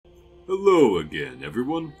Hello again,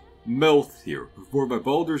 everyone. Melth here, before my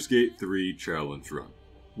Baldur's Gate 3 challenge run,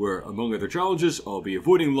 where, among other challenges, I'll be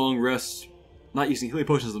avoiding long rests, not using healing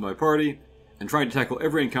potions in my party, and trying to tackle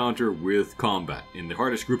every encounter with combat in the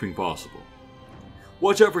hardest grouping possible.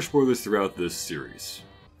 Watch out for spoilers throughout this series.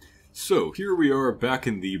 So, here we are back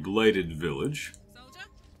in the Blighted Village.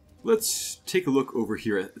 Let's take a look over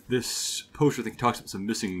here at this poster that talks about some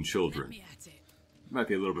missing children. Might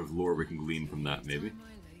be a little bit of lore we can glean from that, maybe.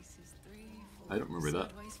 I don't remember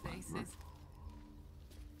that.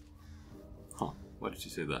 Huh, why did she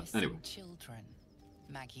say that? Anyway. Children.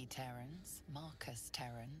 Maggie Terrance, Marcus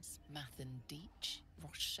Terrance, Mathen Deach,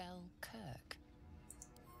 Rochelle Kirk.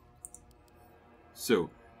 So,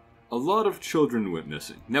 a lot of children went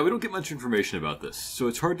missing. Now, we don't get much information about this, so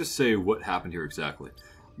it's hard to say what happened here exactly.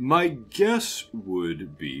 My guess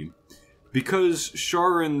would be, because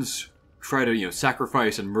Sharans try to,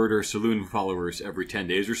 sacrifice and murder saloon followers every 10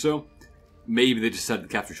 days or so, maybe they decided to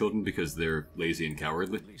capture children because they're lazy and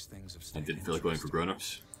cowardly and didn't feel like going for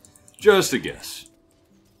grown-ups. Just a guess.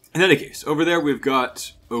 In any case, over there we've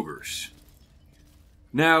got ogres.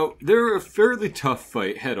 Now, they're a fairly tough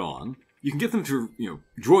fight head-on. You can get them to,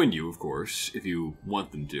 join you, of course, if you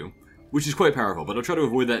want them to, which is quite powerful, but I'll try to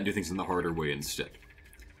avoid that and do things in the harder way instead.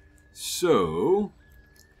 So,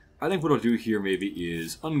 I think what I'll do here maybe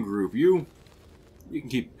is ungroup you. You can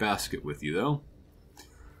keep Basket with you, though.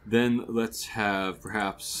 Then let's have,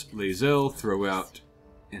 perhaps, Lae'zel throw out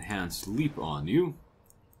Enhanced Leap on you.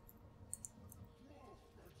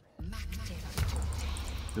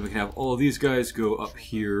 Then we can have all of these guys go up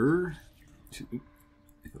here to,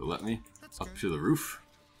 if it'll let me, up to the roof.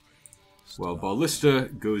 While Ballista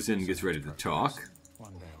goes in and gets ready to talk.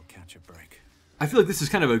 One day I'll catch a break. I feel like this is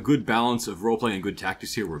kind of a good balance of roleplay and good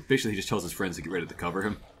tactics here, where basically he just tells his friends to get ready to cover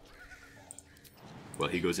him while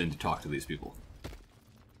he goes in to talk to these people.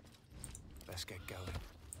 Let's get going.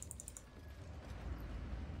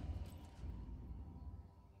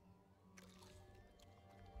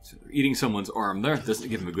 So they're eating someone's arm there. Doesn't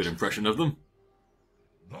give him a good impression of them.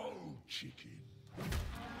 No chicken.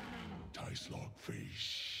 Tastes like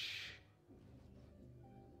fish.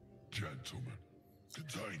 Gentlemen,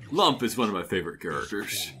 contain your Lump is one of my favorite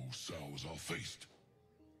characters. Sours our feast.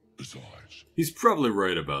 Besides, He's probably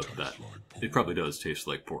right about that. like pork. It probably does taste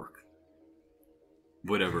like pork.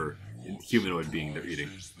 Whatever humanoid being they're eating.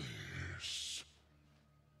 Is this?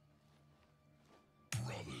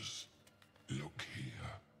 Brothers, look here.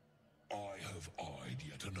 I have eyed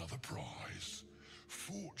yet another prize.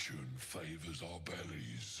 Fortune favors our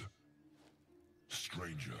bellies.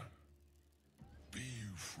 Stranger, be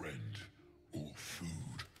you friend or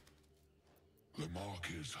food. The mark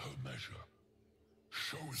is her measure.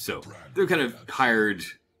 Show us So, the brand they're kind of that's hired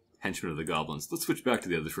henchmen of the goblins. Let's switch back to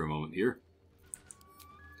the others for a moment here.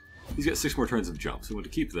 He's got 6 more turns of jump, so we want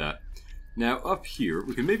to keep that. Now, up here,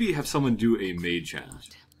 we can maybe have someone do a mage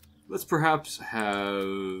hand. Let's perhaps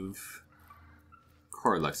have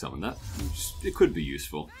Karlach summon that. It could be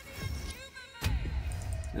useful.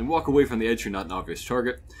 And walk away from the edge, you're not an obvious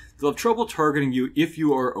target. They'll have trouble targeting you if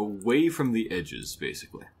you are away from the edges,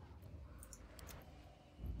 basically.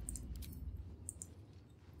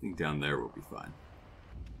 I think down there will be fine.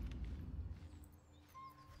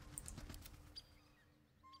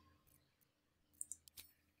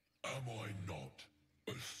 Am I not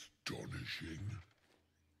astonishing?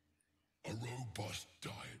 A robust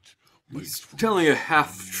diet makes He's from telling a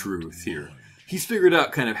half-truth here. He's figured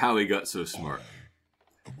out kind of how he got so smart.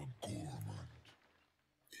 I'm a gourmand.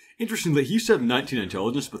 Interestingly, he used to have 19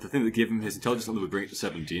 intelligence, but the thing that gave him his intelligence only would bring it to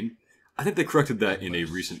 17. I think they corrected that in a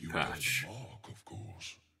recent patch. Mark, of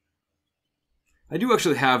course. I do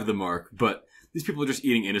actually have the mark, but these people are just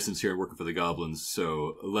eating innocents here and working for the goblins,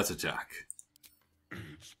 so let's attack.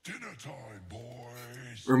 It's dinner time,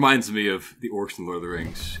 boys. Reminds me of the Orcs in Lord of the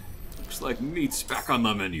Rings. Looks like meat's back on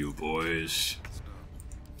the menu, boys.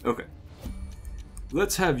 Okay.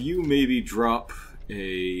 Let's have you maybe drop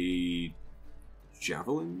a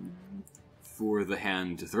javelin for the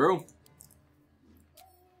hand to throw.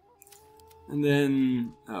 And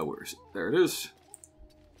then, where is it? There it is.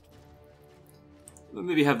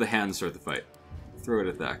 Maybe have the hand start the fight. Throw it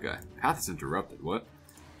at that guy. Path is interrupted, what?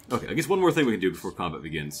 Okay, I guess one more thing we can do before combat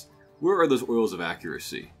begins. Where are those oils of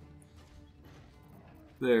accuracy?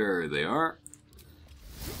 There they are.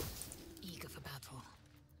 Eager for battle.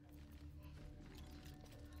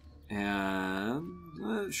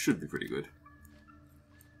 And it should be pretty good.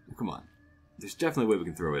 Oh, come on. There's definitely a way we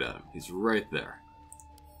can throw it at him. He's right there.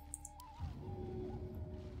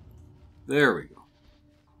 There we go.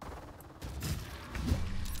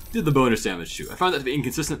 Did the bonus damage too. I found that to be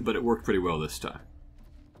inconsistent, but it worked pretty well this time.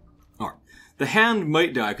 Alright. The hand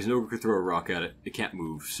might die because an ogre could throw a rock at it. It can't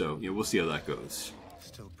move, so we'll see how that goes.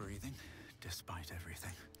 Still breathing, despite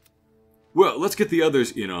everything. Well, let's get the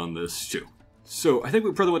others in on this too. So I think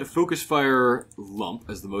we probably want to focus fire Lump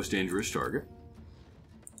as the most dangerous target.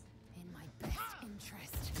 In my best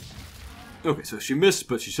interest. Okay, so she missed,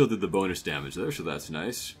 but she still did the bonus damage there, so that's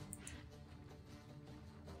nice.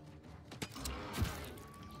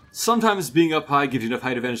 Sometimes being up high gives you enough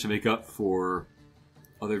height advantage to make up for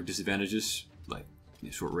other disadvantages, like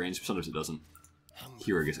short range. Sometimes it doesn't.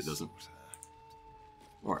 Here, I guess it doesn't.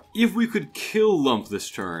 Alright, if we could kill Lump this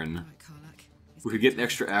turn, we could get an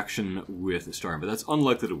extra action with Star, but that's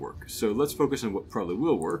unlikely to work. So let's focus on what probably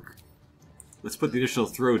will work. Let's put the additional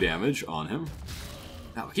throw damage on him.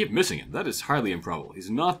 Now, I keep missing him. That is highly improbable.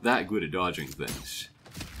 He's not that good at dodging things.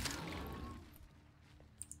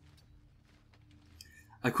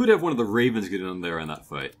 I could have one of the Ravens get in there in that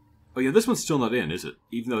fight. Oh yeah, this one's still not in, is it?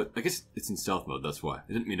 Even though, I guess it's in stealth mode, that's why.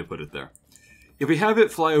 I didn't mean to put it there. If we have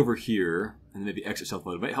it fly over here, and maybe exit stealth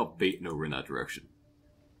mode, it might help bait over in that direction.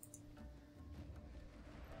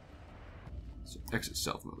 So, exit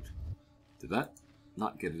stealth mode. Did that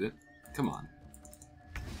not get it in? Come on.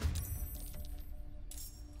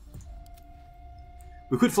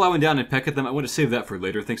 We could fly one down and peck at them. I want to save that for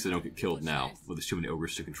later, thanks so they don't get killed now. Well, there's too many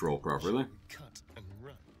ogres to control properly.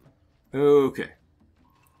 Okay.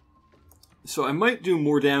 So I might do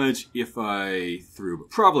more damage if I threw, but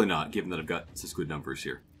probably not, given that I've got such good numbers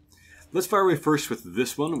here. Let's fire away first with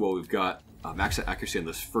this one, while we've got max accuracy on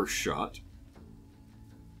this first shot.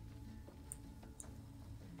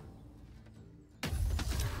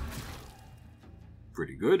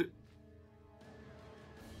 Pretty good.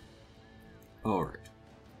 Alright.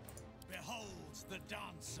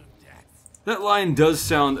 That line does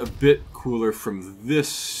sound a bit cooler from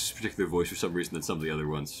this particular voice for some reason than some of the other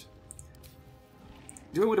ones.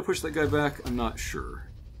 Do I want to push that guy back? I'm not sure.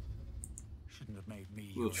 Shouldn't have made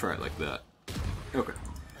me. We'll try it like that. Okay.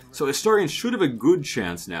 So Astarion should have a good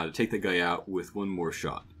chance now to take that guy out with one more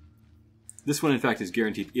shot. This one, in fact, is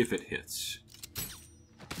guaranteed if it hits.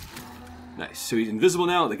 Nice. So he's invisible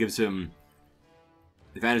now. That gives him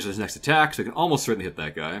advantage on his next attack, so he can almost certainly hit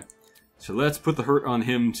that guy. So let's put the hurt on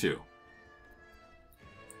him, too.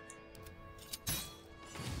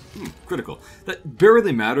 Critical. That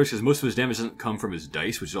barely matters because most of his damage doesn't come from his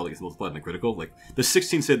dice, which is all that gets multiplied in the critical. Like, the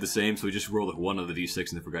 16 stayed the same, so we just rolled 1 on the d6 and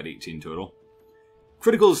then forgot 18 total.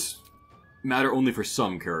 Criticals matter only for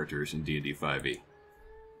some characters in D&D 5e.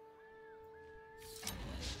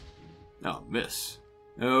 Oh, miss.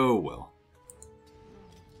 Oh, well.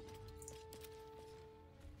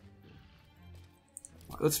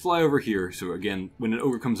 Let's fly over here, so again, when an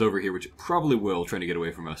ogre comes over here, which it probably will, trying to get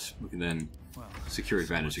away from us, we can then secure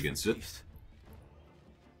advantage against it.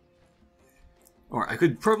 Alright, I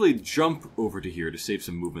could probably jump over to here to save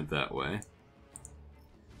some movement that way.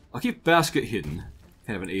 I'll keep basket hidden.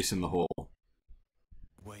 Kind of an ace in the hole.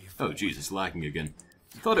 Oh jeez, it's lagging again.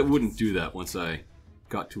 I thought it wouldn't do that once I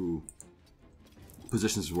got to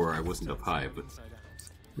positions where I wasn't up high, but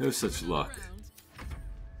no such luck.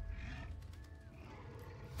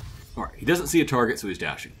 Alright, he doesn't see a target, so he's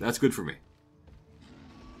dashing. That's good for me.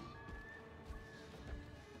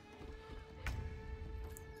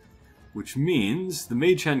 Which means the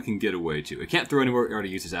mage hand can get away too. It can't throw anywhere, it already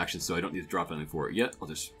used his action, so I don't need to drop anything for it yet. I'll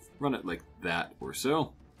just run it like that or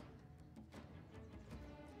so.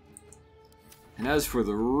 And as for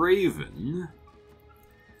the Raven,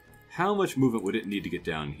 how much movement would it need to get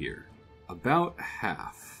down here? About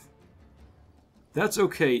half. That's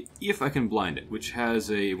okay if I can blind it, which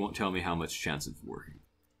has a won't tell me how much chance of working.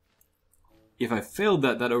 If I failed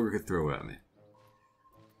that, that ogre could throw at me.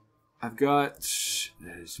 I've got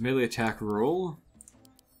this melee attack roll.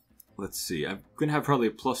 Let's see, I'm going to have probably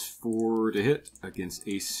a +4 to hit against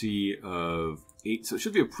AC of 8, so it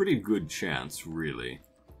should be a pretty good chance, really.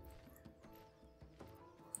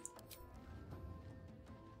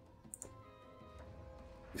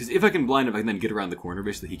 Because if I can blind him, I can then get around the corner,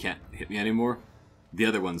 basically he can't hit me anymore. The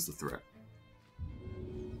other one's the threat.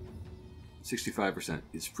 65%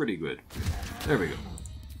 is pretty good. There we go.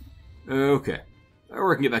 Okay.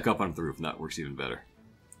 Or I can get back up onto the roof, and that works even better.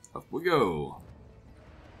 Up we go.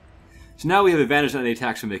 So now we have advantage on the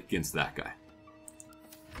attacks we make against that guy.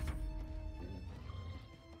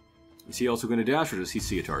 Is he also going to dash, or does he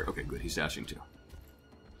see a target? Okay, good. He's dashing too.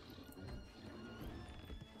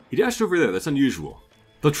 He dashed over there. That's unusual.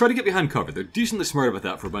 They'll try to get behind cover. They're decently smart about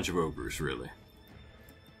that for a bunch of ogres, really.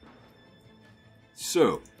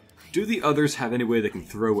 So, do the others have any way they can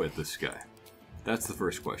throw at this guy? That's the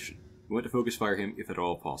first question. We want to focus fire him if at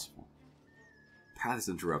all possible. Path is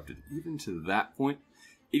interrupted. Even to that point,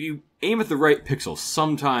 if you aim at the right pixel,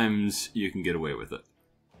 sometimes you can get away with it.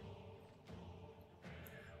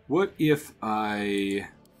 What if I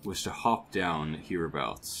was to hop down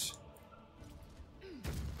hereabouts?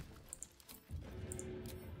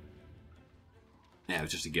 Yeah, it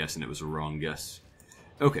was just a guess, and it was a wrong guess.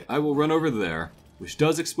 Okay, I will run over there, which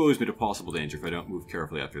does expose me to possible danger if I don't move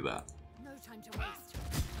carefully after that. No time to waste.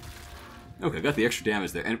 Okay, got the extra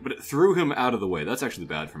damage there, but it threw him out of the way. That's actually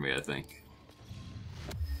bad for me, I think.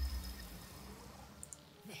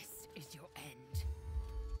 This is your end.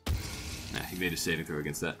 Nah, he made a saving throw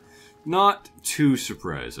against that. Not too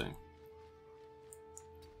surprising.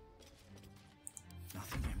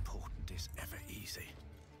 Nothing important is ever easy.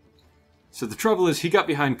 So the trouble is, he got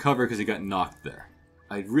behind cover because he got knocked there.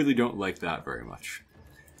 I really don't like that very much.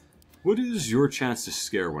 What is your chance to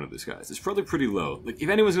scare one of these guys? It's probably pretty low. Like, if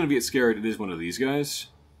anyone's going to get scared, it is one of these guys.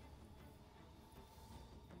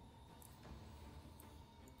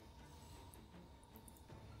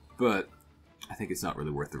 But I think it's not really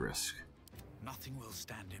worth the risk. Nothing will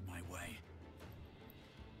stand in my way.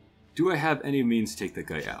 Do I have any means to take that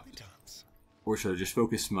guy out? Or should I just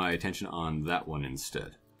focus my attention on that one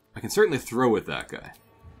instead? I can certainly throw at that guy.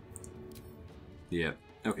 Yeah.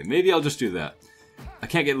 Okay, maybe I'll just do that. I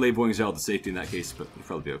can't get Leyboing's out to safety in that case, but it'll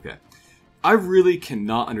probably be okay. I really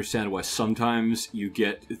cannot understand why sometimes you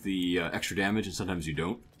get the extra damage and sometimes you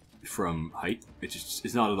don't from height. It just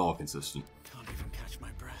is not at all consistent. Can't even catch my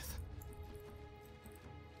breath.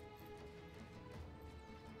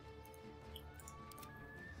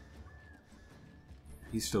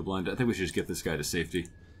 He's still blind. I think we should just get this guy to safety.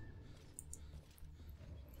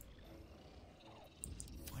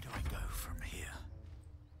 Where do I go from here?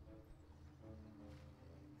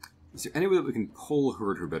 Is there any way that we can pull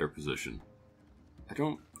her to a better position? I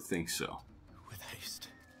don't think so. With haste.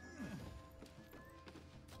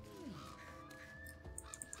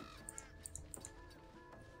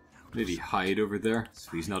 Maybe hide over there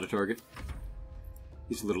so he's not a target.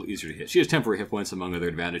 He's a little easier to hit. She has temporary hit points among other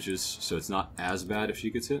advantages, so it's not as bad if she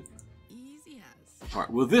gets hit. Easy as.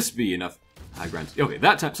 Alright, will this be enough high ground? Okay,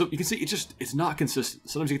 that time, so you can see it's not consistent.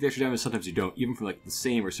 Sometimes you get the extra damage, sometimes you don't, even from like the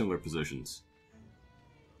same or similar positions.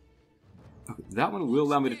 Okay, that one will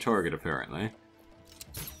allow me to target, apparently.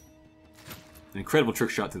 An incredible trick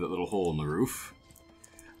shot through that little hole in the roof.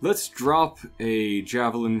 Let's drop a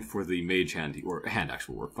javelin for the mage hand, or a hand axe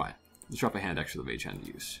will work, fine. Let's drop a hand axe for the mage hand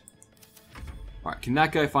to use. Alright, can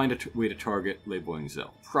that guy find a way to target Leyboing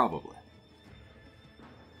Zell? Probably.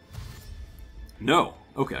 No!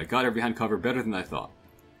 Okay, I got her behind cover better than I thought.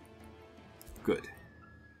 Good.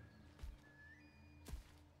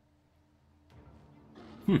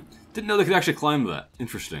 Didn't know they could actually climb that.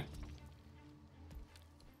 Interesting.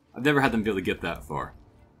 I've never had them be able to get that far.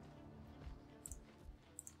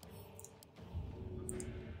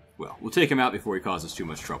 Well, we'll take him out before he causes too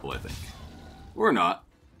much trouble, I think. Or not.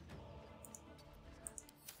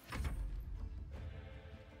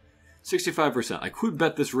 65%. I could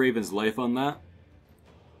bet this Raven's life on that.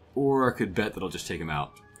 Or I could bet that I'll just take him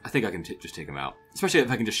out. I think I can just take him out. Especially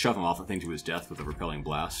if I can just shove him off the thing to his death with a repelling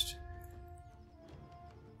blast.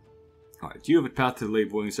 Alright, do you have a path to the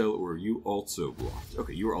Leyboing Cell, or are you also blocked?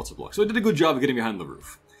 Okay, you are also blocked. So I did a good job of getting behind the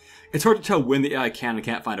roof. It's hard to tell when the AI can and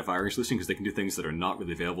can't find a firing solution, because they can do things that are not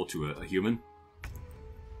really available to a human.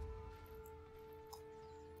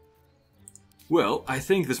 Well, I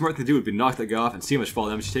think the smart thing to do would be knock that guy off and see how much fall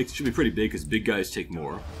damage he takes. It should be pretty big, because big guys take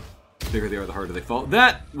more. The bigger they are, the harder they fall.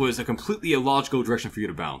 That was a completely illogical direction for you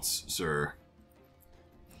to bounce, sir.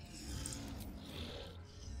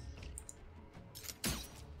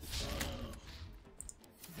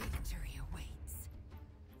 Victory awaits.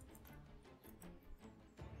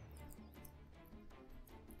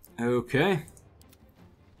 Okay.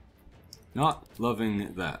 Not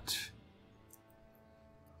loving that.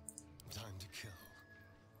 Time to kill.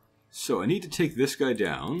 So I need to take this guy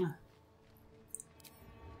down.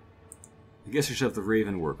 I guess I should have the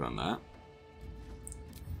Raven work on that.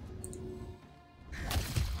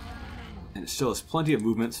 And it still has plenty of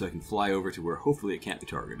movement, so I can fly over to where hopefully it can't be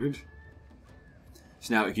targeted.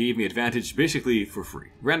 So now it gave me advantage basically for free.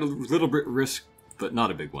 Ran a little bit risk, but not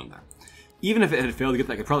a big one there. Even if it had failed to get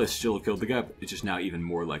that, I could probably still have killed the guy, but it's just now even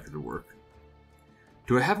more likely to work.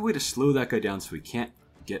 Do I have a way to slow that guy down so he can't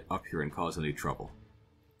get up here and cause any trouble?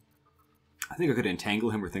 I think I could entangle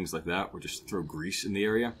him or things like that, or just throw grease in the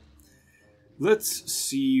area. Let's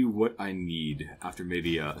see what I need after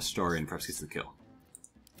maybe a Astarion perhaps gets the kill.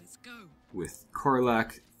 Let's go. With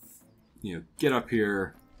Karlak, you know, get up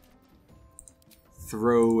here,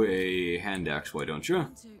 throw a hand axe, why don't you?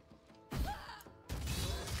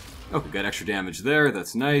 Okay, got extra damage there,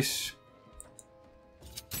 that's nice.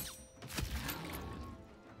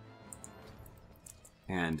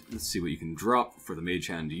 And let's see what you can drop for the mage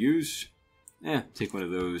hand to use. Take one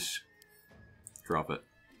of those. Drop it.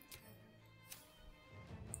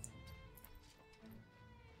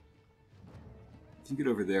 If you get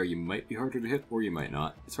over there, you might be harder to hit, or you might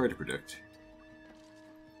not. It's hard to predict.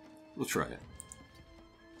 We'll try it.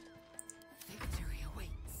 Victory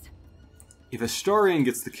awaits. If Astarion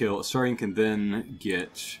gets the kill, Astarion can then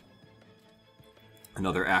get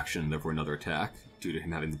another action, therefore another attack, due to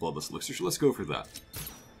him having the Bloodless Elixir, so let's go for that.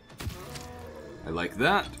 I like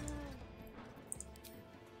that.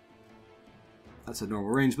 That's a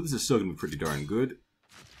normal range, but this is still going to be pretty darn good.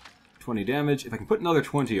 20 damage. If I can put another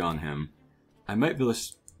 20 on him, I might be able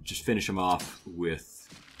to just finish him off with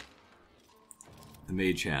the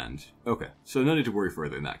Mage Hand. Okay, so no need to worry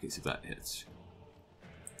further in that case if that hits.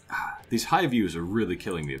 These high views are really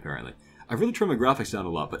killing me, apparently. I've really trimmed my graphics down a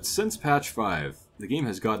lot, but since patch 5, the game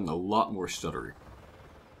has gotten a lot more stuttery.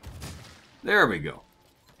 There we go.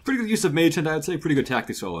 Pretty good use of Mage Hand, I'd say. Pretty good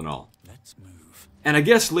tactics all in all. Let's move. And I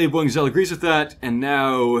guess Lei Boingzel agrees with that, and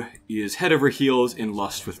now is head over heels in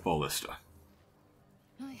lust with Ballista.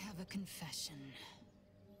 I have a confession.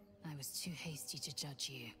 I was too hasty to judge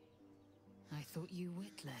you. I thought you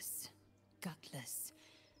witless, gutless,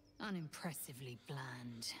 unimpressively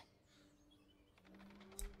bland.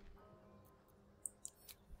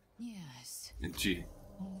 Yes, And she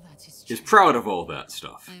all that is is true. proud of all that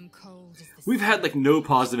stuff. I am cold as the We've had, sea, like, no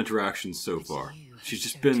positive interactions so but far. you have She's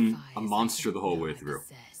just so been devised a monster the whole way I through.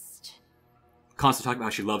 possessed. Constantly talking about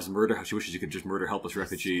how she loves murder, how she wishes you could just murder helpless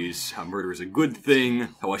refugees, how murder is a good thing,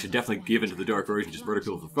 how I should definitely give into the Dark Urge and just murder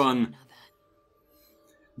people for fun.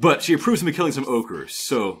 But she approves of me killing some ochres,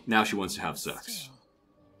 so now she wants to have sex. Still,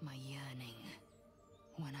 my yearning.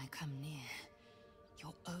 When I come near,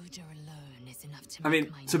 your odor alone is enough to I make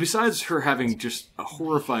mean, my so besides her having just a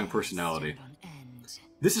horrifying personality, stand on end.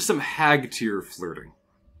 this is some hag-tier flirting.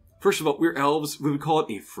 First of all, we're elves, we would call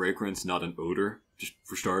it a fragrance, not an odor, just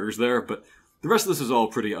for starters there, but the rest of this is all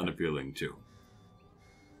pretty unappealing, too.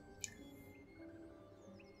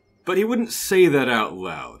 But he wouldn't say that out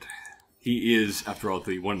loud. He is, after all,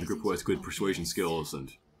 the one of the group who has good persuasion skills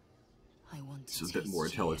and I want to is a bit more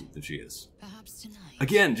taste you. intelligent than she is. Perhaps tonight.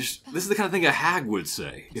 Again, just this is the kind of thing a hag would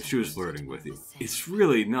say if she was flirting with you. It's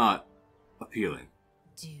really not appealing.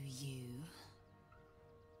 Do you?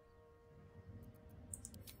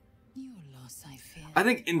 Your loss, I fear. I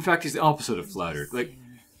think, in fact, he's the opposite of flattered. Like,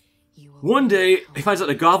 Soon, you will one day, become he finds out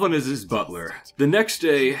a goblin is his butler. The next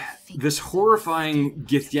day, this horrifying,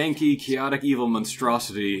 Githyanki, chaotic, evil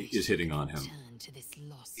monstrosity is hitting on him. return to this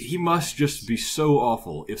lost He must just be so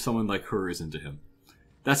awful if someone like her is into him.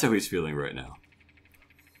 That's how he's feeling right now.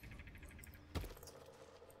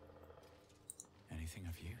 Anything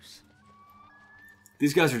of use?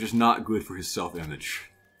 These guys are just not good for his self-image.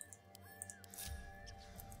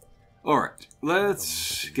 Alright,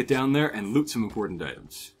 let's get down there and loot some important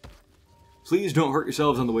items. Please don't hurt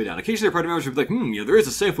yourselves on the way down. Occasionally our party members would be like, yeah, there is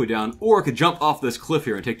a safe way down, or I could jump off this cliff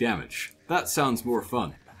here and take damage. That sounds more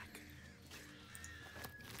fun.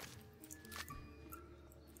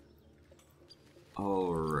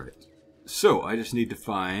 Alright. So, I just need to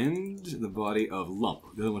find the body of Lump,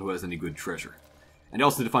 the only one who has any good treasure. And I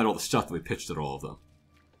also need to find all the stuff that we pitched at all of them.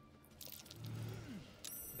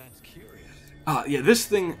 That's curious. Yeah, this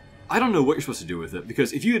thing, I don't know what you're supposed to do with it,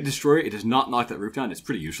 because if you destroy it, it does not knock that roof down. It's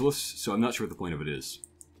pretty useless, so I'm not sure what the point of it is.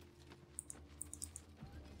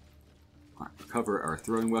 Alright, recover our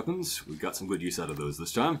throwing weapons. We got some good use out of those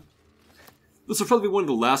this time. This will probably be one of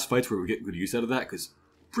the last fights where we get good use out of that, because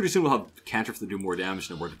pretty soon we'll have cantrips that do more damage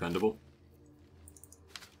and are more dependable.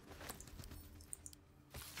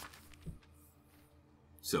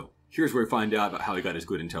 So, here's where we find out about how he got his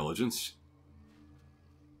good intelligence.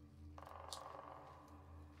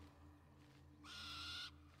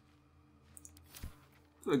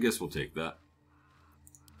 So I guess we'll take that.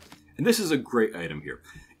 And this is a great item here.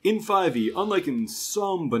 In 5e, unlike in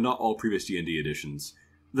some but not all previous D&D editions,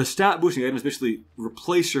 the stat boosting items basically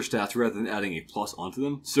replace your stats rather than adding a plus onto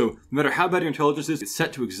them. So no matter how bad your intelligence is, it's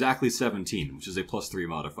set to exactly 17, which is a +3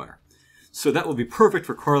 modifier. So that will be perfect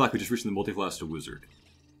for Karlach, who just recently multiclassed to Wizard.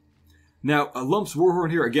 Now, Lump's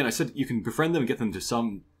Warhorn here, again, I said you can befriend them and get them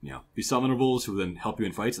to be summonables who then help you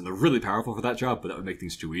in fights, and they're really powerful for that job, but that would make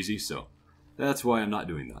things too easy, so that's why I'm not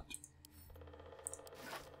doing that.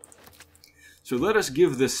 So let us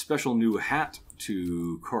give this special new hat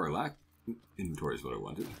to Karlach. Inventory is what I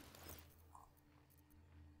wanted.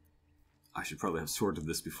 I should probably have sorted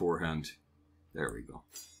this beforehand. There we go.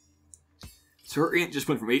 So her int just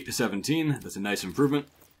went from 8 to 17. That's a nice improvement.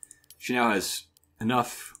 She now has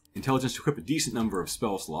enough intelligence to equip a decent number of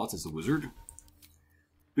spell slots as a wizard.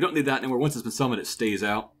 We don't need that anymore. Once it's been summoned, it stays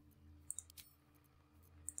out.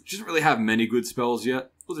 She doesn't really have many good spells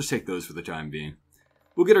yet. We'll just take those for the time being.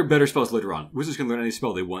 We'll get our better spells later on. Wizards can learn any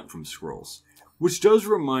spell they want from scrolls. Which does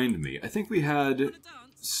remind me, I think we had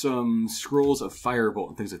some scrolls of Firebolt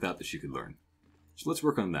and things like that she could learn. So let's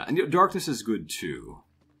work on that. And Darkness is good too.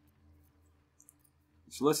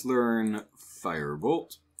 So let's learn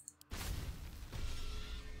Firebolt.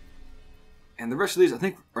 And the rest of these, I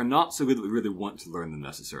think, are not so good that we really want to learn them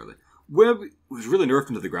necessarily. Web was really nerfed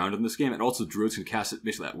into the ground in this game, and also Druids can cast it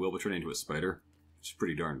basically at will by turning into a spider, which is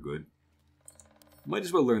pretty darn good. Might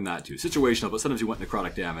as well learn that too. Situational, but sometimes you want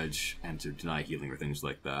necrotic damage and to deny healing or things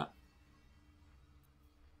like that.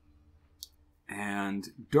 And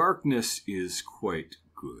Darkness is quite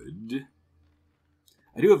good.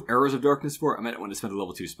 I do have Arrows of Darkness for it. I might want to spend a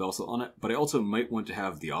level 2 spell slot on it, but I also might want to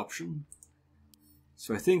have the option.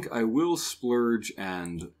 So I think I will splurge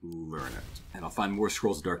and learn it. And I'll find more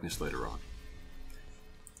Scrolls of Darkness later on.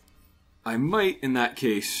 I might, in that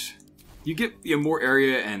case... You get more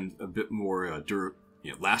area and a bit more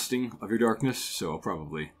lasting of your darkness, so I'll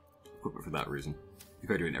probably equip it for that reason.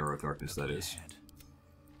 If I do an Arrow of Darkness, that is.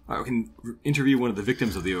 Alright, we can interview one of the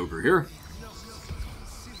victims of the ogre here.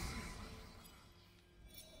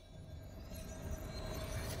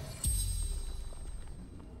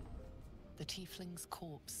 The tiefling's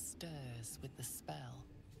corpse stirs with the spell.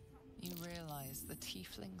 You realize the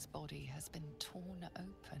tiefling's body has been torn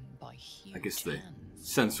open by huge I guess they hands.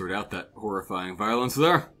 censored out that horrifying violence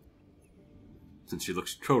there. Since she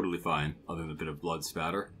looks totally fine, other than a bit of blood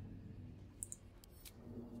spatter.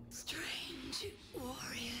 Strange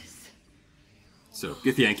warriors. So,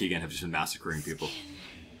 Githyanki again have just been massacring people.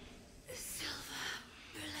 The silver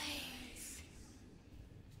blades.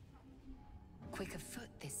 Quick of foot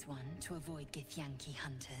this one to avoid Githyanki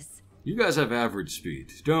hunters. You guys have average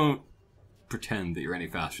speed. Don't pretend that you're any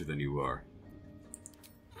faster than you are.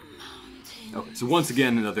 Okay, so once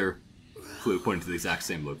again, another clue pointing to the exact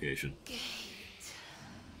same location. Gate.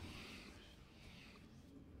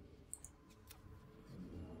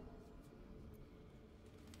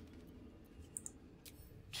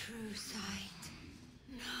 True sight.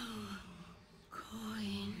 No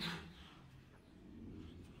coin.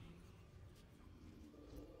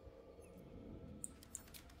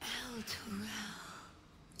 El Torel.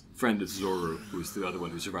 Friend is Zoru, who's the other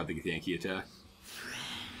one who survived the Githyanki attack.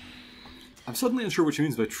 I'm suddenly unsure what she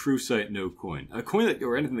means by true sight, no coin. A coin that,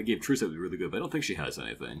 or anything that gave true sight would be really good, but I don't think she has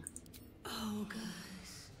anything.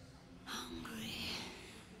 Ogres. Hungry.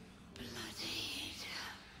 Bloodied.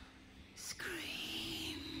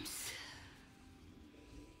 Screams.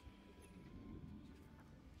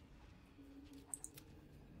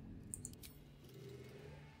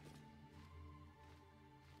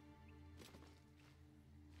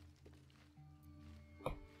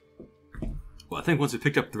 Well, I think once we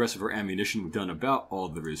picked up the rest of our ammunition, we've done about all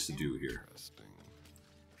there is to do here.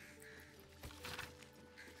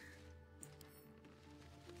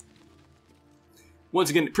 Once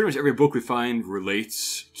again, pretty much every book we find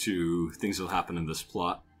relates to things that will happen in this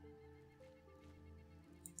plot.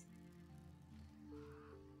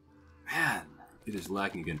 Man, it is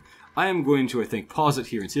lagging again. I am going to, I think, pause it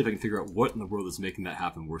here and see if I can figure out what in the world is making that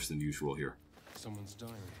happen worse than usual here. Someone's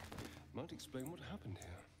diary. Might explain what happened here.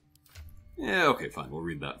 Yeah, okay, fine. We'll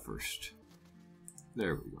read that first.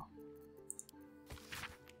 There we go.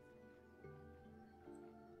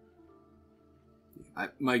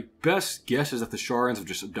 My best guess is that the Sharans are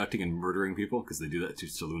just abducting and murdering people, because they do that to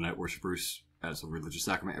Selûnite worshippers as a religious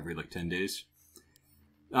sacrament every, 10 days.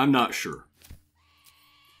 I'm not sure.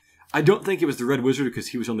 I don't think it was the Red Wizard, because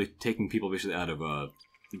he was only taking people basically out of,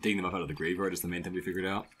 digging them up out of the graveyard is the main thing we figured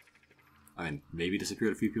out. I mean, maybe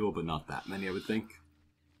disappeared a few people, but not that many, I would think.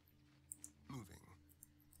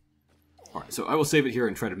 Alright, so I will save it here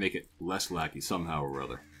and try to make it less laggy somehow or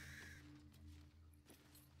other.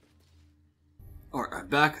 Alright, I'm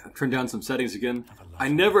back. I've turned down some settings again. I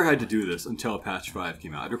never had to do this until patch 5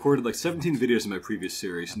 came out. I'd recorded 17 videos in my previous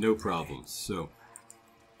series, no problems, so...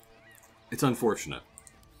 It's unfortunate.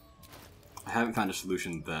 I haven't found a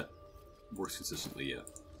solution that works consistently yet.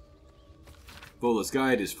 Vola's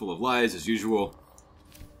guide is full of lies, as usual.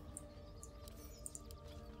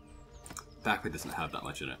 Backpack doesn't have that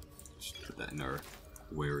much in it. Just put that in our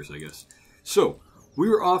wares, I guess. So, we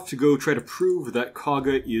were off to go try to prove that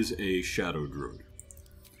Kaga is a Shadow Druid.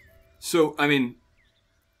 So, I mean,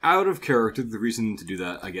 out of character, the reason to do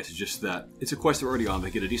that, I guess, is just that it's a quest that we're already on, they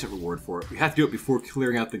get a decent reward for it. We have to do it before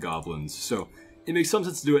clearing out the goblins, so it makes some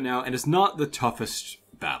sense to do it now, and it's not the toughest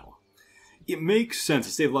battle. It makes sense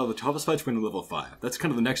to save a lot of the toughest fights when in level 5. That's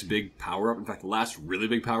kind of the next big power-up, in fact, the last really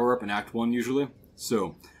big power-up in Act 1, usually.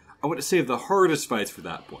 So, I want to save the hardest fights for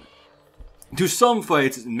that point. Do some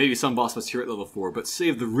fights, and maybe some boss fights here at level 4, but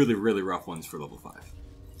save the really, really rough ones for level 5.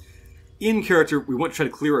 In character, we want to try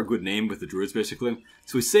to clear our good name with the druids, basically.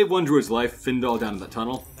 So we save one druid's life, Findal down in that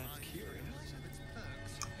tunnel.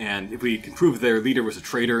 And if we can prove their leader was a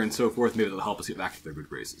traitor and so forth, maybe that'll help us get back to their good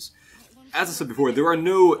graces. As I said before, there are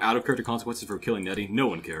no out-of-character consequences for killing Nettie. No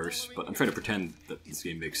one cares, but I'm trying to pretend that this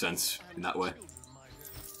game makes sense in that way.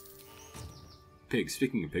 Pigs.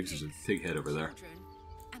 Speaking of pigs, there's a pig head over there.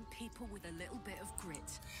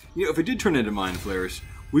 You know, if it did turn into mind flayers,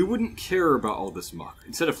 we wouldn't care about all this muck.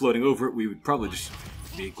 Instead of floating over it, we would probably just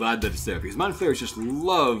be glad that it's there, because mind flayers just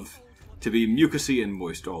love to be mucousy and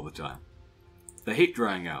moist all the time. They hate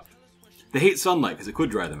drying out. They hate sunlight, because it could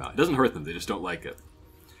dry them out. It doesn't hurt them, they just don't like it.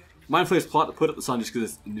 Mind flayers plot to put up the sun just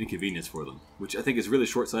because it's an inconvenience for them, which I think is really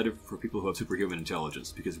short-sighted for people who have superhuman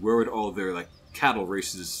intelligence, because where would all their, like, cattle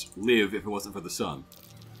races live if it wasn't for the sun?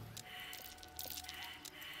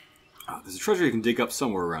 There's a treasure you can dig up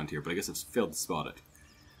somewhere around here, but I guess I've failed to spot it.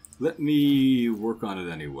 Let me work on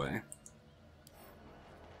it anyway.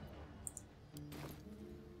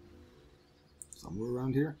 Somewhere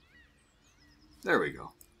around here? There we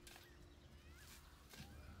go.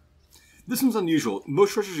 This one's unusual.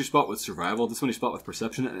 Most treasures you spot with survival, this one you spot with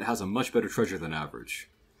perception, and it has a much better treasure than average.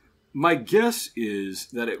 My guess is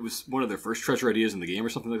that it was one of their first treasure ideas in the game or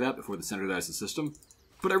something like that before they standardized the system,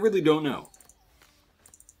 but I really don't know.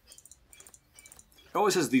 It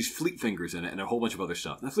always has these fleet fingers in it and a whole bunch of other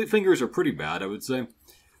stuff. The fleet fingers are pretty bad, I would say.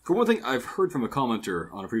 For one thing, I've heard from a commenter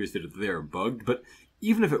on a previous video that they are bugged, but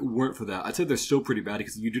even if it weren't for that, I'd say they're still pretty bad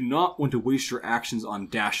because you do not want to waste your actions on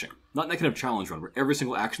dashing. Not in that kind of challenge run where every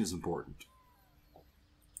single action is important.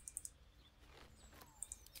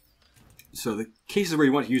 So the cases where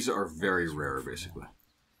you want to use it are very rare, basically.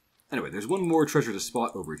 Anyway, there's one more treasure to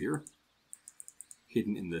spot over here.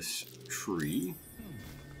 Hidden in this tree.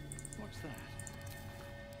 What's that?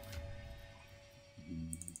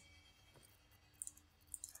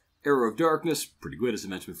 Arrow of Darkness, pretty good as I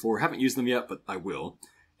mentioned before. Haven't used them yet, but I will.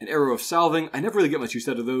 An Arrow of Salving, I never really get much use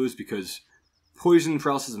out of those because poison,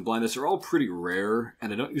 paralysis, and blindness are all pretty rare,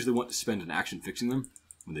 and I don't usually want to spend an action fixing them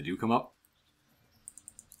when they do come up.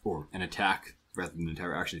 Or an attack, rather than an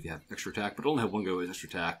entire action if you have extra attack, but I only have one go as extra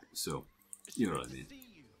attack, so you know what I mean.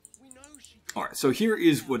 Alright, so here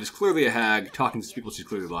is what is clearly a hag talking to people she's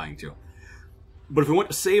clearly lying to. But if we want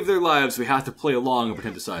to save their lives, we have to play along and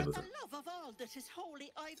pretend to side with her.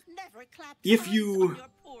 If you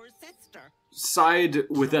side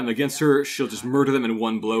with them against her, she'll just murder them in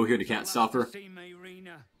one blow here and you can't stop her.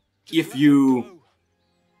 If you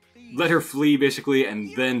let her flee, basically,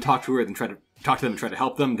 and then talk to her and try to talk to them and try to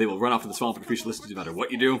help them, they will run off in the swamp and refuse to listen to you no matter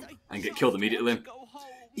what you do, and get killed immediately.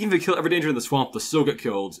 Even if you kill every danger in the swamp, they'll still get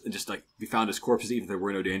killed and just, like, be found as corpses even if there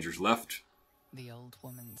were no dangers left. The old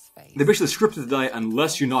woman's face. They're basically scripted to die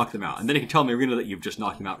unless you knock them out, and then you can tell Marina that you've just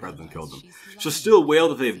knocked them out rather than killed them. She'll still wail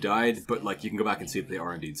that they've died, but, like, you can go back and see that they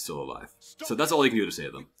are indeed still alive. So that's all you can do to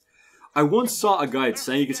save them. I once saw a guide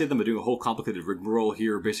saying you could save them by doing a whole complicated rigmarole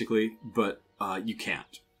here, basically, but you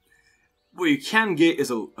can't. What you can get is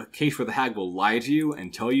a case where the hag will lie to you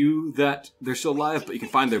and tell you that they're still alive, but you can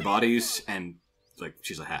find their bodies, and, like,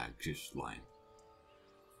 she's a hag. She's lying.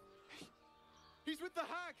 He's with the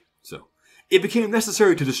hag! So, it became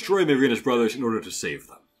necessary to destroy Marina's brothers in order to save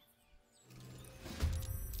them.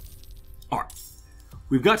 Alright.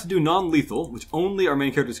 We've got to do non-lethal, which only our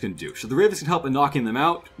main characters can do. So the Ravens can help in knocking them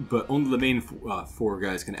out, but only the main four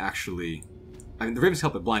guys can actually... I mean, the Ravens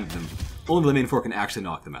help at blinding them. Only the main four can actually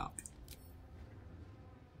knock them out.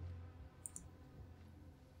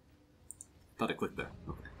 Thought I clicked there.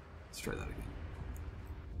 Okay. Let's try that again.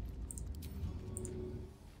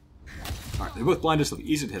 Alright, they're both blinded, so it'll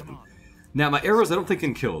be easy to hit them. Now, my arrows I don't think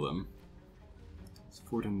can kill them. It's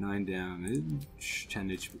 4 to 9 damage, 10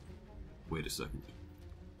 HP. Wait a second.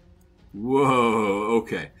 Whoa,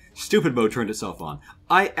 okay. Stupid mode turned itself on.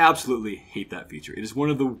 I absolutely hate that feature. It is one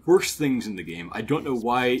of the worst things in the game. I don't know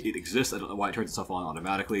why it exists. I don't know why it turns itself on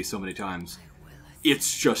automatically so many times.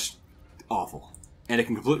 It's just awful. And it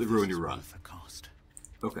can completely ruin your run.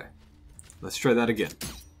 Okay. Let's try that again.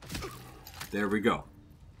 There we go.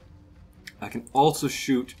 I can also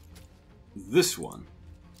shoot this one.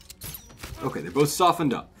 Okay, they're both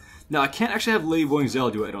softened up. Now, I can't actually have Lady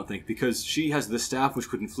Voingzel do it, I don't think, because she has this staff which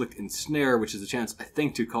could inflict ensnare, which is a chance, I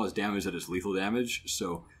think, to cause damage that is lethal damage,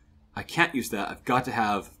 so I can't use that. I've got to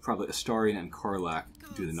have probably Astarion and Karlach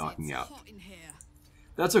do the knocking out.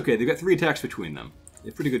 That's okay, they've got 3 attacks between them. They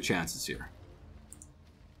have pretty good chances here.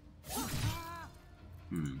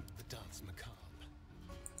 The dance macabre.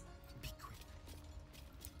 Be quick.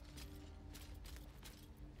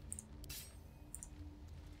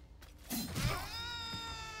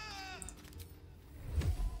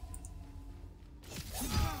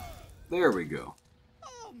 There we go.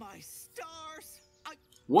 Oh my stars!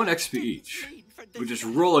 1 XP each. We're just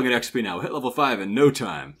rolling at XP now. Hit level 5 in no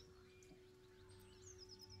time.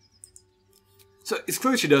 So it's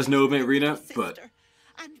clear she does know of Marina, but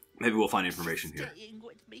maybe we'll find information here.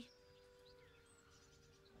 With me.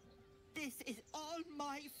 This is all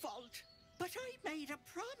my fault, but I made a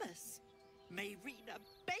promise. Marina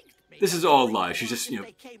begged me. This is all lies. She's just,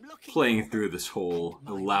 playing through this whole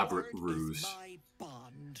elaborate ruse.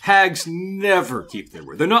 Hags never keep their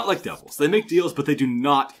word. They're not like devils. They make deals, but they do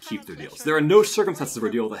not keep their deals. There are no circumstances where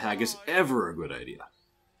a deal with a hag is ever a good idea.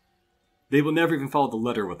 They will never even follow the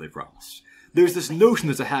letter of what they promised. There's this notion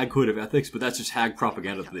there's a hag code of ethics, but that's just hag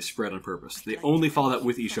propaganda that they spread on purpose. They only follow that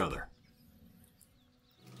with each other.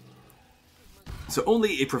 So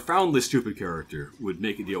only a profoundly stupid character would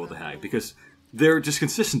make a deal with a hag, because they're just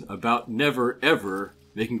consistent about never, ever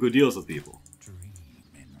making good deals with people.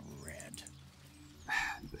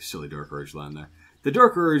 The silly Dark Urge line there. The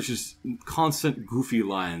Dark Urge's constant goofy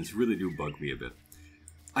lines really do bug me a bit.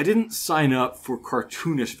 I didn't sign up for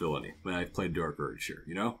cartoonish villainy when I played Dark Urge here,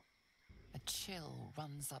 you know? A chill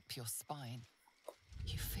runs up your spine.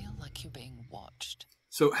 You feel like you're being watched.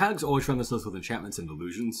 So hags always run this list with enchantments and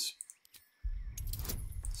illusions.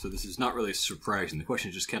 So this is not really surprising. The question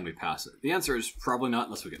is just, can we pass it? The answer is probably not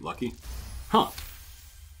unless we get lucky. Huh.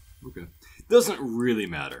 Okay. Doesn't really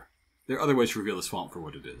matter. There are other ways to reveal the swamp for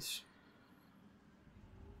what it is.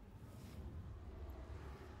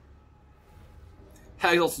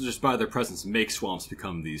 Hags also just by their presence make swamps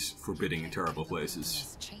become these forbidding and terrible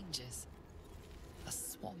places. Changes. A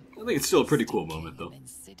swamp. I think it's still a pretty cool moment, though.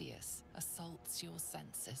 Insidious assaults your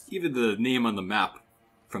senses. Even the name on the map,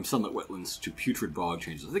 from Sunlit Wetlands to Putrid Bog,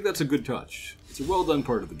 changes. I think that's a good touch. It's a well done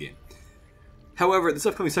part of the game. However, this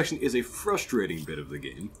upcoming section is a frustrating bit of the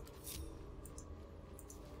game.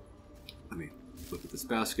 Let me look at this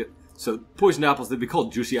basket. So, poisoned apples, they'd be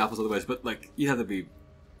called juicy apples otherwise, but, you have to be,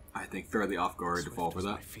 I think, fairly off guard to fall for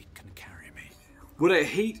that. My feet can carry me. What I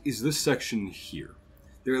hate is this section here.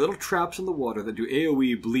 There are little traps in the water that do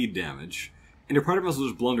AoE bleed damage, and your party members will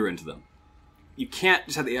just blunder into them. You can't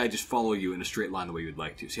just have the AI just follow you in a straight line the way you'd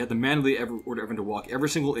like to. So you have to manually order everyone to walk every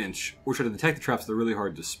single inch, or try to detect the traps that are really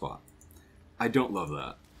hard to spot. I don't love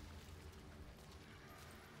that.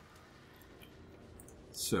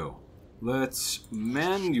 So, let's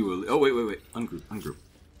manually... Oh, wait. Ungroup.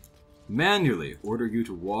 Manually order you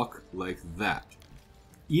to walk like that.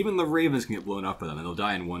 Even the ravens can get blown up by them, and they'll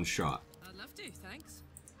die in one shot. I'd love to, thanks.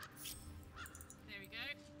 There we go.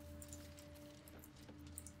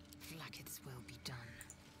 Blackets will be done.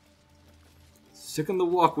 Sicken the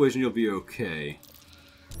walkways and you'll be okay.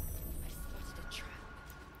 I spotted a trap.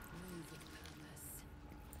 Move with purpose.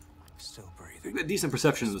 Still breathing. We've got decent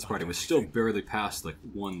perception in this party. We still barely passed,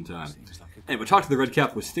 one time. Anyway, talk to the red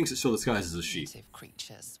cap, which thinks it still disguises as a sheep.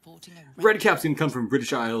 Red caps can come from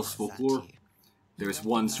British Isles folklore. There's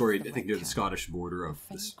one story, I think, near the Scottish border of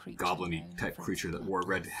this goblin-y type creature that wore a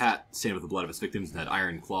red hat stained with the blood of its victims and had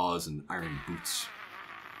iron claws and iron boots.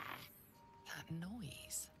 That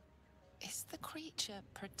noise. Is the creature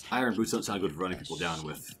protecting? Iron boots don't sound good for running people down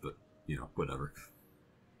with, but, whatever.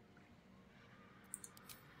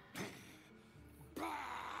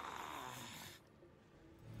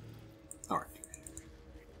 Alright.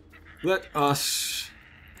 Let us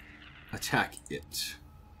attack it.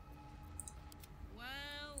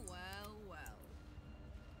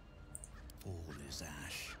 All is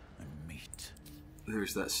ash and meat.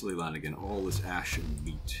 There's that silly line again. All is ash and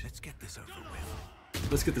meat. Let's get this over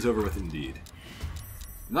with. Let's get this over with indeed.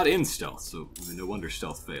 Not in stealth, so no wonder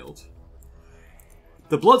stealth failed.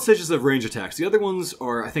 The blood sages have range attacks. The other ones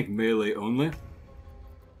are, I think, melee only.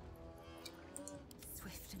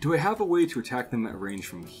 Do I have a way to attack them at range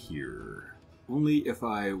from here? Only if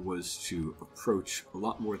I was to approach a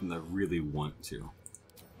lot more than I really want to.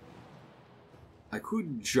 I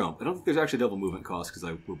could jump. I don't think there's actually double movement cost because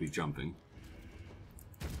I will be jumping.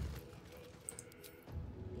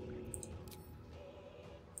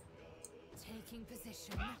 Taking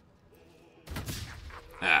position.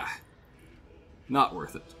 Ah. Not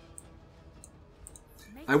worth it.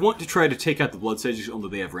 I want to try to take out the blood sages, only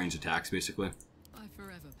they have range attacks, basically. Bye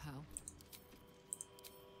forever, pal.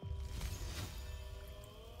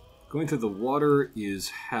 Going through the water is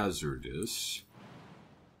hazardous.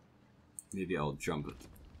 Maybe I'll jump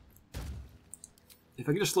it. If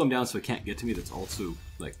I can just slow him down so he can't get to me, that's also,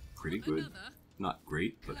 pretty good. Not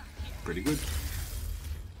great, but pretty good.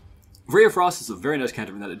 Ray of Frost is a very nice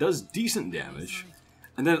counter in that it does decent damage,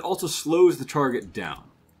 and then it also slows the target down,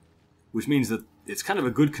 which means that it's kind of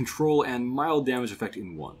a good control and mild damage effect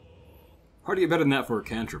in one. Hard to get better than that for a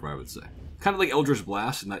cantrip, I would say. Kind of like Eldritch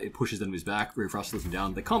Blast, in that it pushes enemies back, Ray of Frost slows them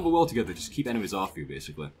down. They combo well together, just keep enemies off you,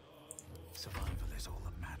 basically. Survival is all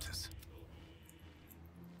that matters.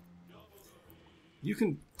 You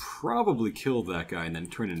can probably kill that guy and then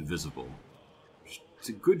turn invisible. It's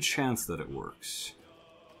a good chance that it works.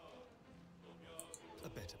 A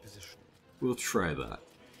better position. We'll try that.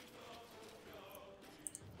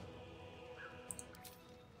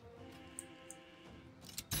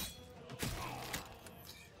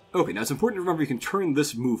 Okay, now it's important to remember you can turn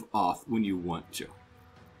this move off when you want to.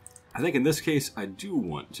 I think in this case I do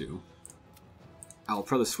want to. I'll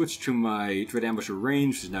probably switch to my Dread Ambusher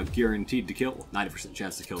range, which is now guaranteed to kill. 90%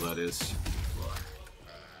 chance to kill, that is.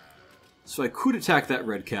 So I could attack that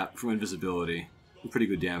red cap from invisibility with pretty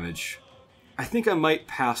good damage. I think I might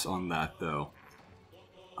pass on that, though.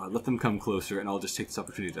 Let them come closer, and I'll just take this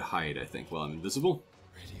opportunity to hide, I think, while I'm invisible.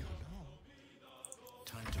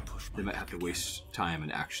 They might have to waste time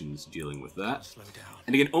and actions dealing with that.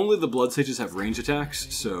 And again, only the Blood Sages have range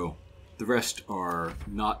attacks, so the rest are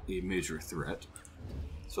not a major threat.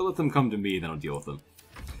 So let them come to me, then I'll deal with them.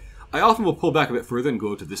 I often will pull back a bit further and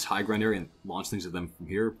go to this high ground area and launch things at them from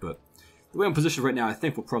here, but the way I'm positioned right now, I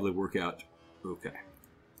think will probably work out okay.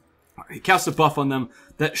 Alright, he casts a buff on them.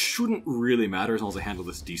 That shouldn't really matter as long as I handle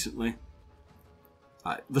this decently.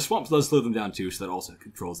 The swamp does slow them down too, so that also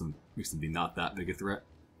controls them, makes them be not that big a threat.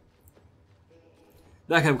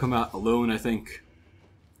 That guy will come out alone, I think.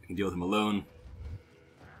 I can deal with him alone.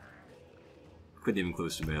 Couldn't even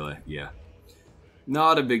close to melee, yeah.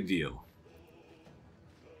 Not a big deal.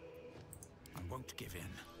 I won't give in.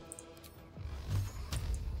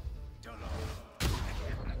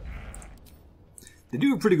 They do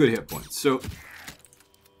have pretty good hit points, so...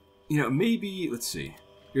 You know, maybe... Let's see.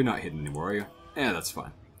 You're not hidden anymore, are you? Eh, that's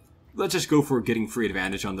fine. Let's just go for getting free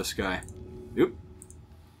advantage on this guy. Oop.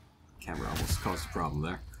 Camera almost caused a problem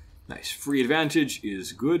there. Nice. Free advantage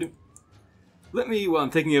is good. Let me, while I'm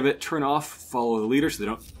thinking of it, turn off follow the leader so they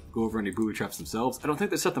don't go over any booby traps themselves. I don't think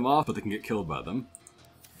they set them off, but they can get killed by them.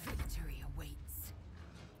 Victory awaits.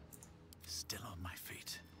 Still on my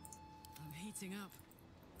feet. I'm heating up.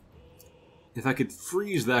 If I could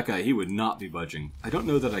freeze that guy, he would not be budging. I don't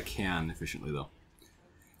know that I can efficiently, though.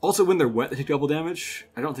 Also, when they're wet, they take double damage.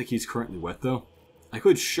 I don't think he's currently wet, though. I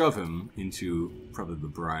could shove him into probably the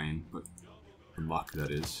brine, but unlock that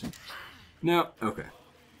is. No, okay.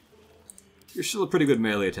 You're still a pretty good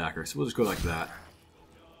melee attacker, so we'll just go like that.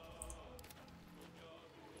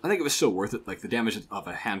 I think it was still worth it. Like, the damage of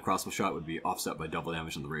a hand crossbow shot would be offset by double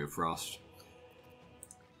damage on the Ray of Frost.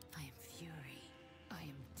 I am fury. I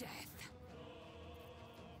am death.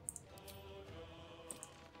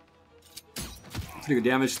 Pretty good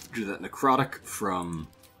damage due to that necrotic from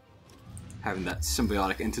having that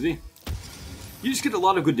symbiotic entity. You just get a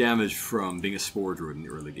lot of good damage from being a Spore Druid in the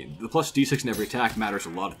early game. The plus d6 in every attack matters a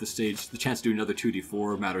lot at this stage. The chance to do another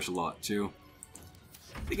 2d4 matters a lot too.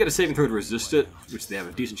 They get a saving throw to resist it, which they have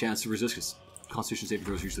a decent chance to resist because Constitution saving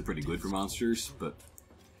throws are usually pretty good for monsters, but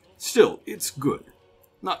still, it's good.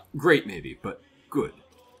 Not great maybe, but good.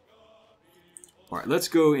 Alright, let's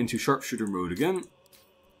go into Sharpshooter mode again.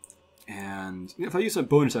 And if I use a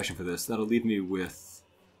bonus action for this, that'll leave me with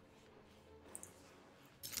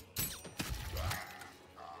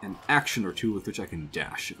an action or two with which I can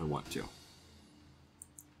dash if I want to.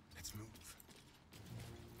 Let's move.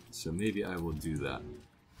 So maybe I will do that.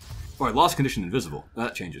 Oh, I lost condition invisible.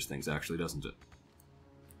 That changes things actually, doesn't it?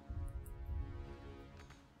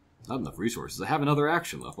 Not enough resources. I have another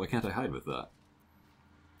action left. Why can't I hide with that?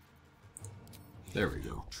 There we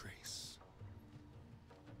go. Trace.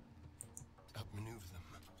 Outmaneuver them.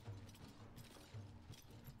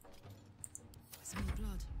 Some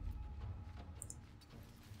blood.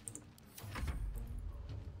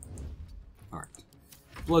 Alright.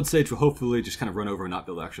 Blood Sage will hopefully just kind of run over and not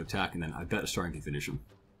be able to actually attack, and then I bet a Starring can finish him.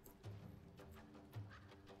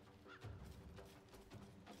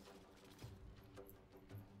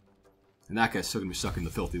 And that guy's still going to be stuck in the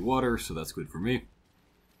filthy water, so that's good for me.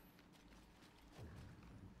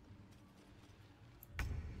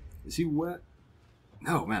 Is he wet?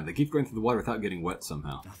 No, man, they keep going through the water without getting wet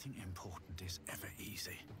somehow. Nothing important is ever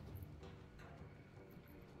easy.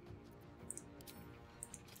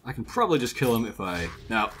 I can probably just kill him if I...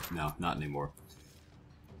 No, not anymore.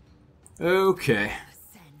 Okay.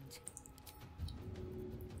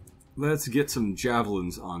 Let's get some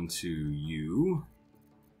javelins onto you.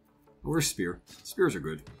 Or a spear. Spears are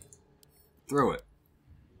good. Throw it.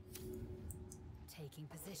 Taking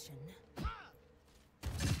position.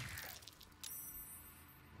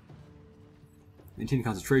 Maintain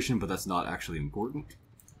concentration, but that's not actually important.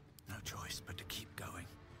 No choice but to keep going.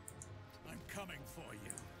 I'm coming for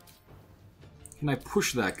you. Can I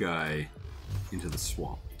push that guy into the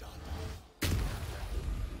swamp?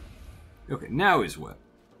 Okay, now he's wet.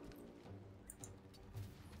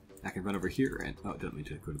 I can run over here and... oh, it doesn't need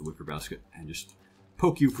to go to the wicker basket and just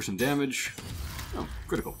poke you for some damage. Oh,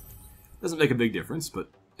 critical. Doesn't make a big difference, but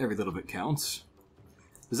every little bit counts.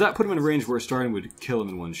 Does that put him in a range where starting would kill him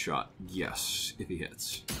in one shot? Yes, if he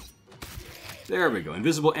hits. There we go.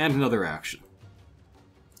 Invisible and another action.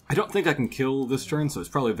 I don't think I can kill this turn, so it's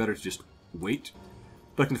probably better to just wait.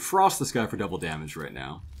 But I can frost this guy for double damage right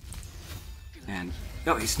now. And...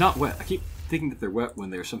 oh, he's not wet. I keep thinking that they're wet when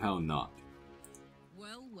they're somehow not.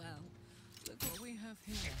 Well, well. Look what we have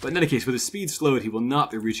here. But in any case, with his speed slowed, he will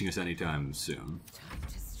not be reaching us anytime soon. Time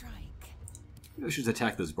to strike. Maybe I should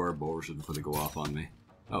attack those barbed bulrushes before they go off on me.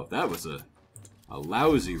 Oh, that was a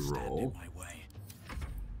lousy roll.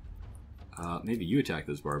 Maybe you attack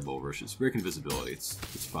those barbed bulrushes. Break invisibility. It's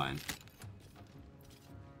fine.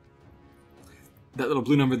 That little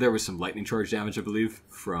blue number there was some lightning charge damage, I believe,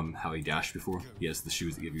 from how he dashed before. He has the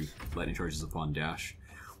shoes that give you lightning charges upon dash,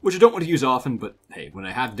 which I don't want to use often, but hey, when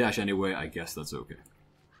I have dash anyway, I guess that's okay.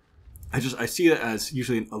 I see that as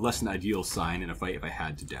usually a less than ideal sign in a fight if I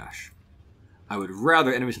had to dash. I would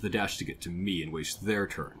rather enemies have the dash to get to me and waste their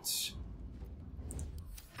turns.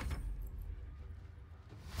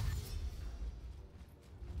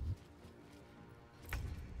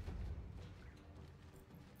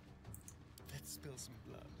 Let's spill some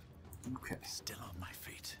blood. Okay. Still on my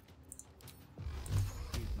feet.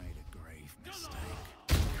 You've made a grave mistake.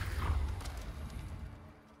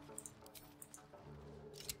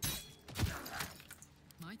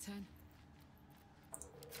 My turn.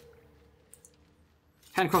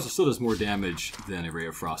 Handcrosser still does more damage than a Ray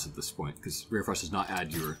of Frost at this point, because Ray of Frost does not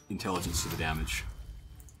add your intelligence to the damage.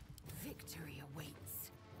 Victory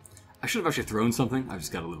awaits. I should have actually thrown something. I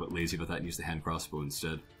just got a little bit lazy about that and used the hand crossbow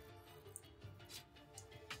instead.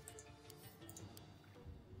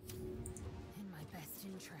 In my best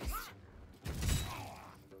interest.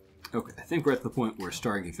 Okay, I think we're at the point where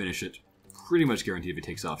Starring can finish it. Pretty much guaranteed if he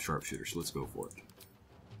takes off Sharpshooter, so let's go for it.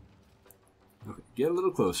 Okay, get a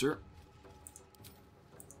little closer.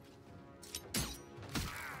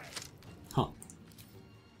 Huh.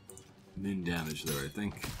 Min damage there, I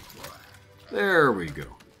think. There we go.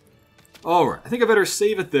 Alright, I think I better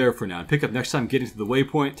save it there for now and pick up next time getting to the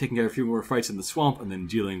waypoint, taking out a few more fights in the swamp, and then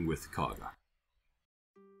dealing with Kaga.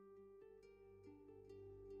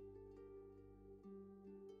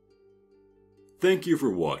 Thank you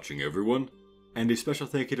for watching, everyone. And a special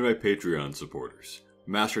thank you to my Patreon supporters.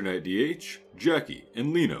 Master Knight DH, Jackie,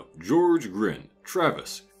 and Lino, George Grin,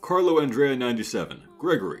 Travis, Carlo Andrea 97,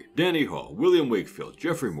 Gregory, Danny Hall, William Wakefield,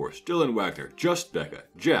 Jeffrey Morse, Dylan Wagner, Just Becca,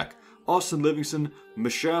 Jack, Austin Livingston,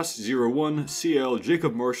 Mashas01, CL,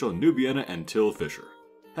 Jacob Marshall, Nubiana, and Till Fisher.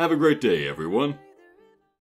 Have a great day, everyone.